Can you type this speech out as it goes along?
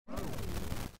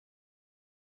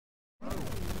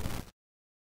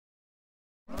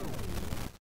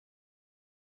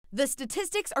The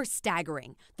statistics are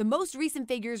staggering. The most recent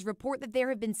figures report that there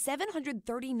have been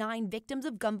 739 victims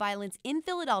of gun violence in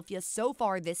Philadelphia so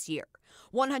far this year.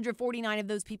 149 of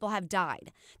those people have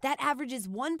died. That averages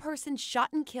one person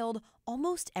shot and killed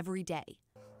almost every day.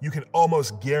 You can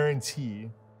almost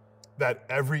guarantee that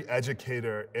every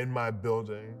educator in my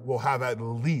building will have at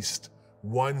least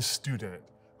one student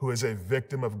who is a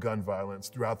victim of gun violence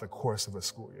throughout the course of a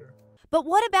school year. But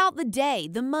what about the day,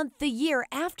 the month, the year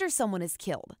after someone is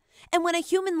killed? And when a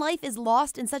human life is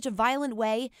lost in such a violent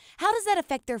way, how does that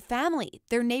affect their family,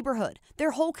 their neighborhood,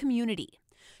 their whole community?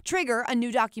 Trigger, a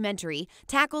new documentary,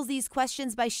 tackles these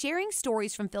questions by sharing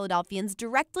stories from Philadelphians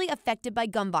directly affected by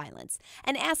gun violence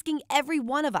and asking every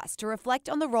one of us to reflect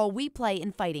on the role we play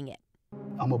in fighting it.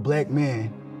 I'm a black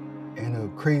man in a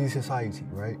crazy society,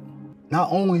 right?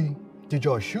 Not only did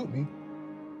y'all shoot me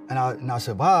and I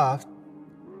survived,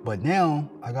 but now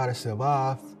I gotta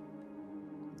survive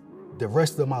the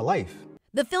rest of my life.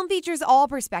 The film features all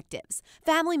perspectives: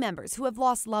 family members who have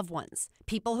lost loved ones,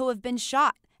 people who have been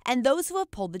shot, and those who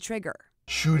have pulled the trigger.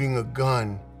 Shooting a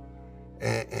gun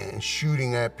and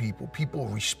shooting at people, people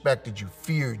respected you,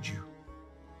 feared you.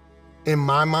 In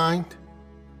my mind,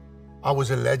 I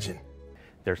was a legend.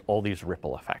 There's all these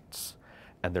ripple effects,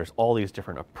 and there's all these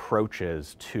different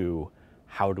approaches to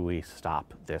how do we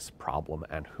stop this problem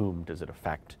and whom does it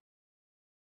affect.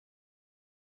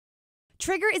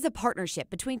 Trigger is a partnership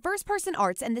between First Person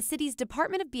Arts and the city's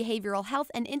Department of Behavioral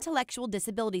Health and Intellectual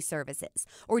Disability Services,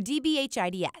 or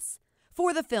DBHIDS.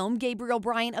 For the film, Gabriel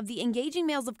Bryant of the Engaging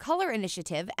Males of Color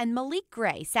Initiative and Malik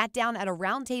Gray sat down at a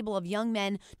round table of young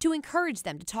men to encourage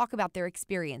them to talk about their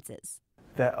experiences.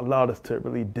 That allowed us to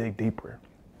really dig deeper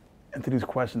into these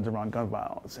questions around gun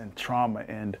violence and trauma,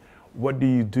 and what do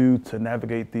you do to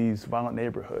navigate these violent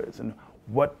neighborhoods, and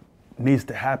what needs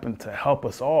to happen to help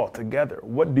us all together?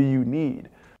 What do you need?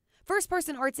 First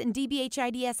Person Arts and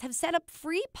DBHIDS have set up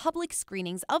free public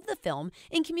screenings of the film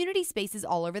in community spaces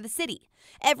all over the city.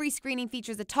 Every screening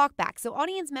features a talkback so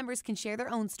audience members can share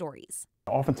their own stories.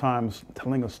 Oftentimes,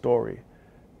 telling a story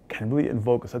can really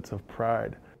invoke a sense of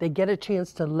pride. They get a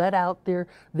chance to let out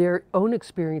their own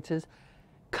experiences,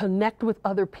 connect with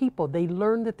other people. They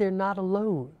learn that they're not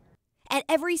alone. At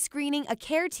every screening, a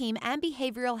care team and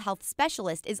behavioral health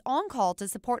specialist is on call to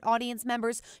support audience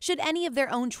members should any of their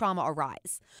own trauma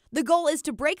arise. The goal is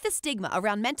to break the stigma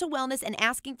around mental wellness and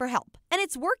asking for help, and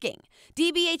it's working.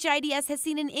 DBHIDS has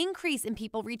seen an increase in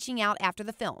people reaching out after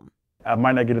the film. I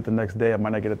might not get it the next day, I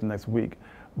might not get it the next week,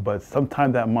 but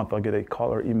sometime that month I'll get a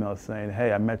call or email saying,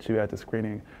 hey, I met you at the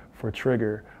screening for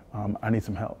Trigger, I need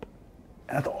some help.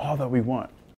 And that's all that we want.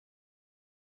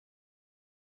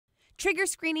 Trigger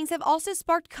screenings have also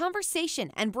sparked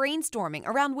conversation and brainstorming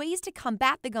around ways to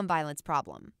combat the gun violence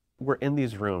problem. We're in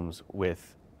these rooms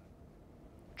with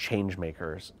change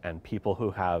makers and people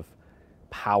who have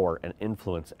power and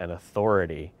influence and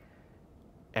authority,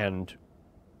 and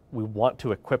we want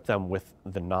to equip them with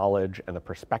the knowledge and the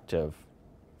perspective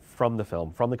from the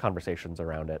film, from the conversations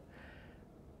around it,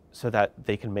 so that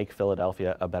they can make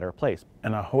Philadelphia a better place.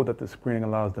 And I hope that the screening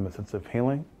allows them a sense of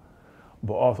healing,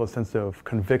 but also a sense of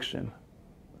conviction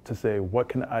to say, what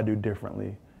can I do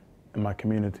differently in my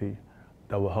community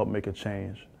that will help make a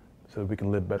change so that we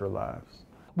can live better lives?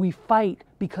 We fight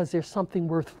because there's something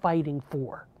worth fighting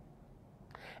for.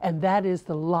 And that is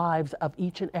the lives of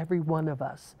each and every one of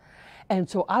us. And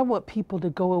so I want people to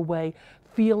go away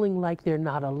feeling like they're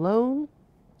not alone,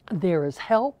 there is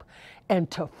help,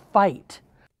 and to fight.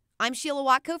 I'm Sheila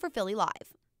Watko for Philly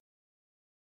Live.